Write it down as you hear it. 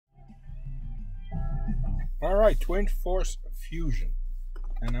All right, Twin Force Fusion,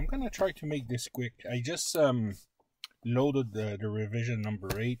 and I'm gonna try to make this quick. I just loaded the revision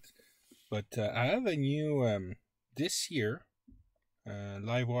number 8, but I have a new this year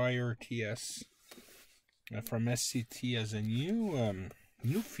LiveWire TS from SCT as a new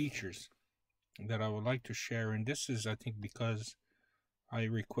new features that I would like to share. And this is, I think, because I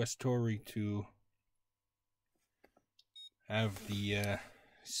request Tori to have the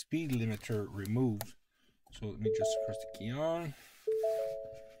speed limiter removed. So let me just press the key on.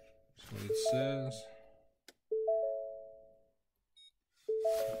 So it says.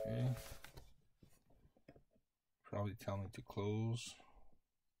 Okay. Probably tell me to close.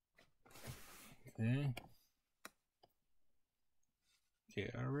 Okay.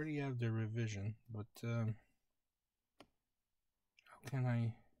 Okay, I already have the revision, but how can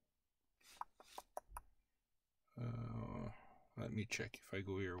I? Let me check if I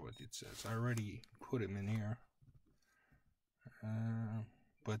go here what it says. I already put them in here.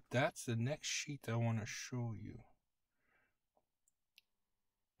 But that's the next sheet I want to show you.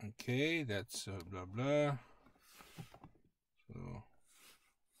 Okay, that's blah blah. So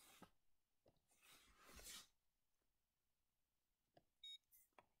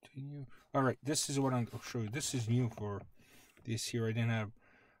continue. All right, this is what I'm going to show you. This is new for this year.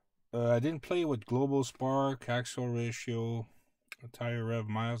 I didn't play with global spark, axle ratio, tire rev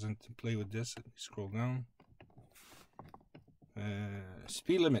miles, and to play with this. Let me scroll down.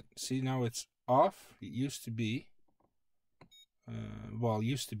 Speed limit. See, now it's off. It used to be. Well, it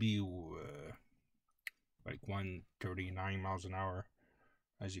used to be like 139 miles an hour.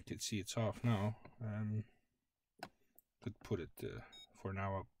 As you can see, it's off now. Could put it for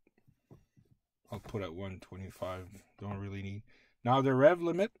now. I'll put at 125. Don't really need. Now the rev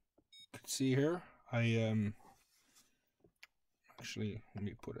limit. You can see here. I actually, let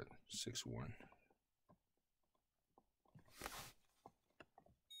me put it 6.1.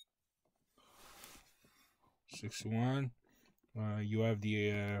 You have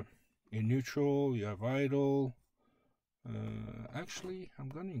the in neutral, you have idle. Actually, I'm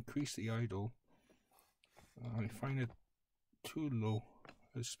going to increase the idle. I find it too low,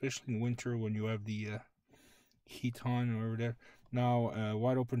 especially in winter when you have the heat on over there. Now,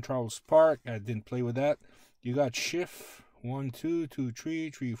 wide open throttle spark, I didn't play with that. You got shift 1, 2, 2, 3,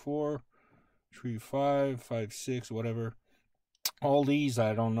 3, 4, 3, 5, 5, 6, whatever. All these,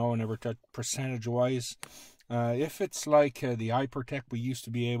 I don't know, I never touched percentage wise. If it's like the Hypertech, we used to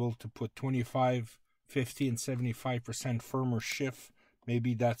be able to put 25, 50, and 75% firmer shift.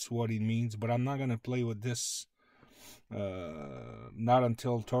 Maybe that's what it means, but I'm not going to play with this. Not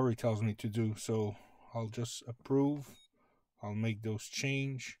until Tori tells me to do. So I'll just approve. I'll make those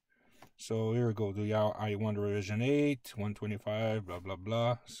change. So here we go. I want revision 8, 125, blah, blah,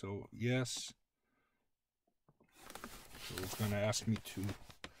 blah. So yes. So it's going to ask me to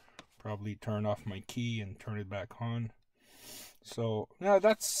probably turn off my key and turn it back on. So now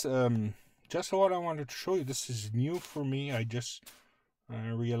that's just what I wanted to show you. This is new for me. I just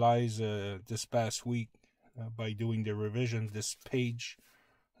realized this past week by doing the revision, this page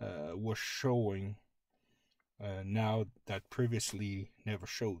was showing now that previously never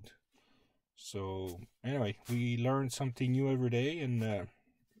showed. So anyway, we learn something new every day, and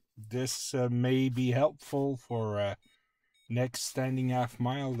this may be helpful for next standing half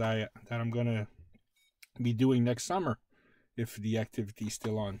mile that I'm gonna be doing next summer if the activity is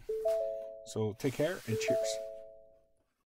still on. So take care and cheers.